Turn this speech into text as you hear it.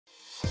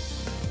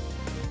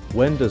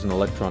When does an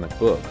electronic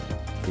book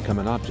become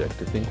an object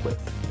to think with?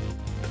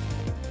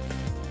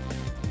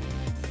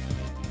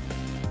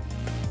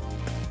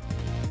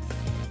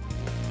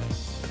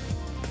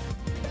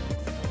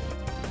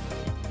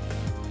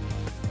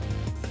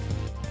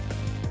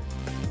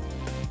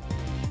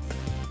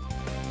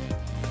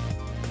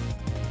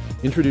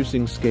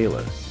 Introducing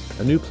Scalar,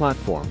 a new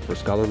platform for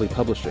scholarly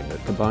publishing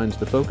that combines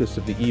the focus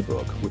of the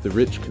ebook with the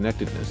rich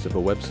connectedness of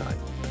a website.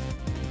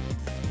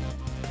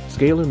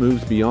 Scalar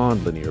moves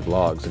beyond linear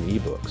blogs and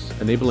ebooks,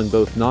 enabling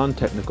both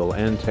non-technical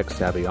and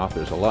tech-savvy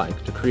authors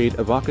alike to create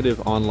evocative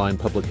online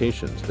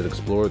publications that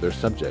explore their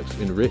subjects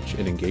in rich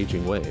and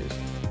engaging ways.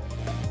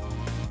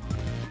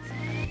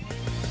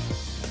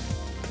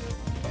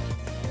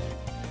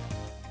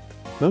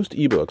 Most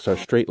ebooks are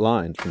straight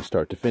lines from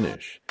start to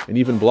finish, and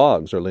even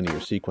blogs are linear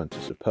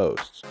sequences of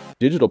posts.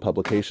 Digital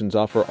publications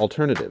offer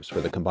alternatives for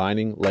the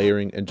combining,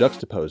 layering, and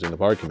juxtaposing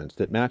of arguments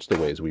that match the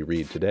ways we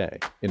read today.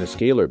 In a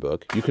Scalar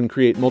book, you can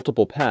create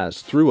multiple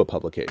paths through a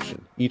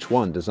publication, each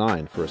one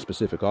designed for a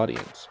specific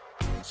audience.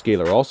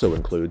 Scalar also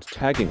includes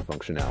tagging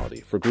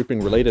functionality for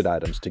grouping related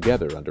items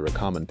together under a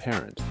common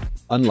parent.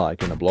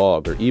 Unlike in a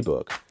blog or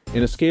ebook,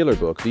 in a Scalar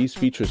book, these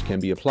features can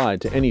be applied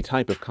to any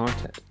type of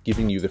content,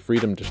 giving you the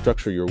freedom to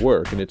structure your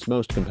work in its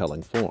most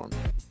compelling form.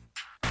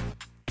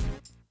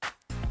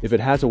 If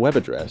it has a web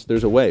address,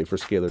 there's a way for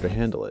Scalar to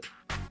handle it.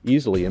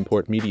 Easily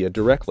import media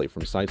directly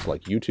from sites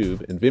like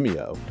YouTube and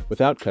Vimeo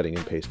without cutting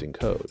and pasting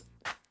code.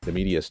 The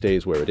media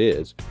stays where it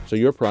is, so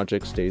your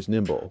project stays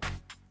nimble.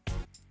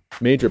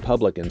 Major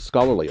public and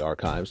scholarly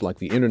archives like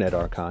the Internet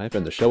Archive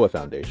and the Shoah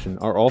Foundation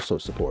are also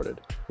supported,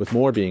 with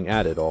more being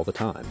added all the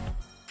time.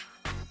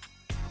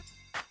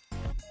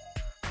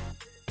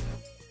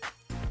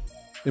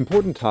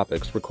 Important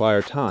topics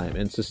require time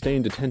and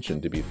sustained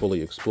attention to be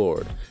fully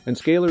explored, and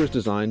Scalar is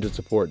designed to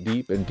support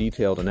deep and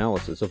detailed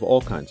analysis of all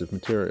kinds of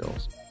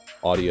materials.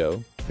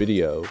 Audio,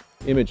 video,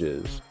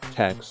 images,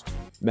 text,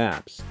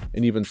 maps,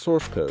 and even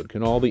source code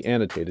can all be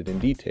annotated in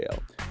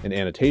detail, and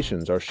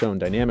annotations are shown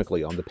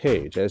dynamically on the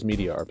page as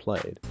media are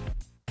played.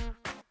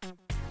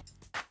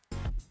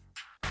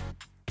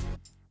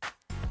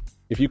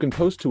 If you can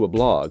post to a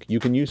blog, you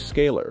can use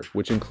Scalar,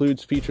 which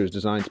includes features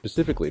designed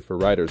specifically for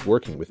writers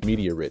working with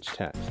media-rich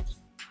texts.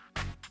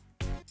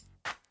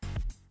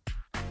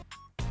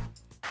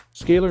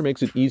 Scalar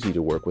makes it easy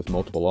to work with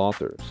multiple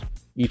authors.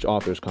 Each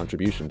author's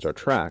contributions are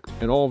tracked,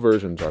 and all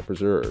versions are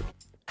preserved.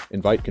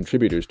 Invite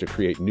contributors to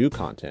create new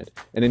content,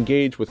 and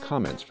engage with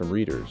comments from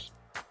readers.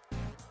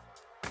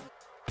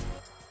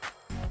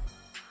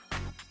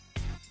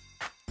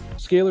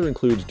 Scalar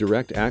includes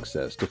direct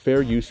access to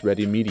fair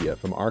use-ready media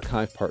from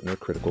archive partner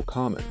Critical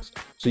Commons,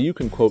 so you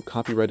can quote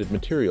copyrighted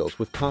materials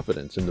with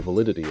confidence in the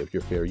validity of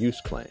your fair use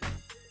claim.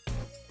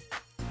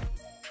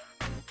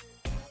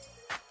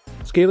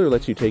 Scalar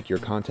lets you take your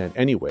content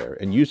anywhere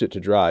and use it to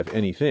drive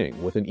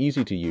anything with an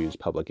easy-to-use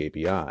public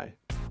API,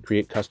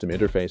 create custom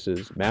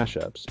interfaces,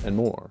 mashups, and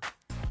more.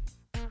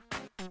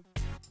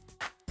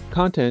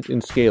 Content in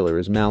Scalar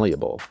is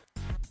malleable.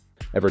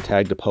 Ever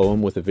tagged a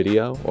poem with a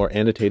video or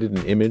annotated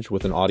an image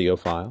with an audio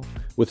file?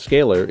 With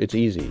Scalar, it's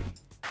easy.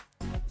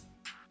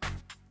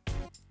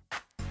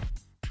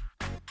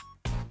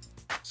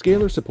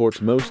 Scalar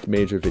supports most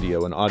major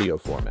video and audio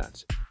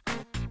formats.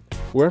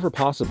 Wherever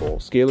possible,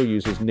 Scalar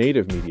uses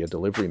native media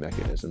delivery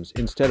mechanisms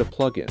instead of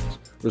plugins,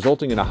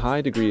 resulting in a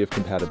high degree of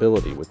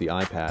compatibility with the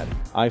iPad,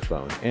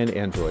 iPhone, and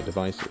Android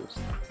devices.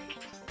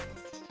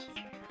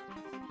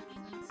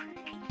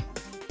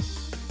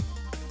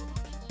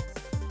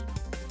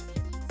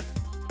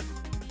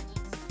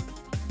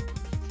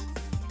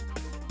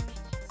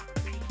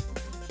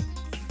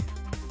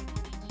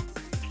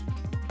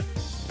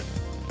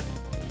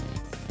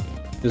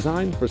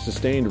 Designed for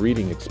sustained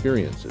reading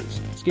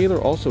experiences,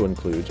 Scalar also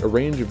includes a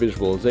range of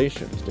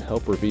visualizations to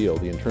help reveal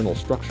the internal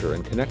structure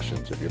and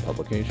connections of your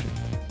publication.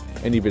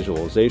 Any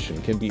visualization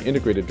can be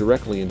integrated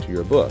directly into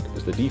your book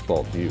as the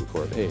default view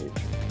for a page.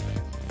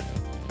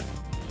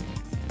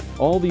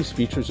 All these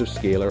features of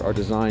Scalar are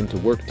designed to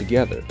work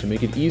together to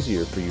make it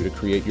easier for you to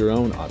create your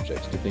own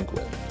objects to think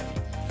with.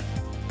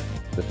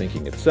 The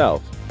thinking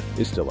itself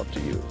is still up to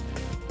you.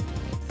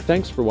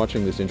 Thanks for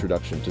watching this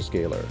introduction to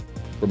Scalar.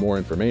 For more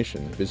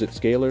information, visit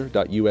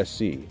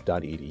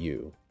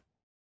scalar.usc.edu.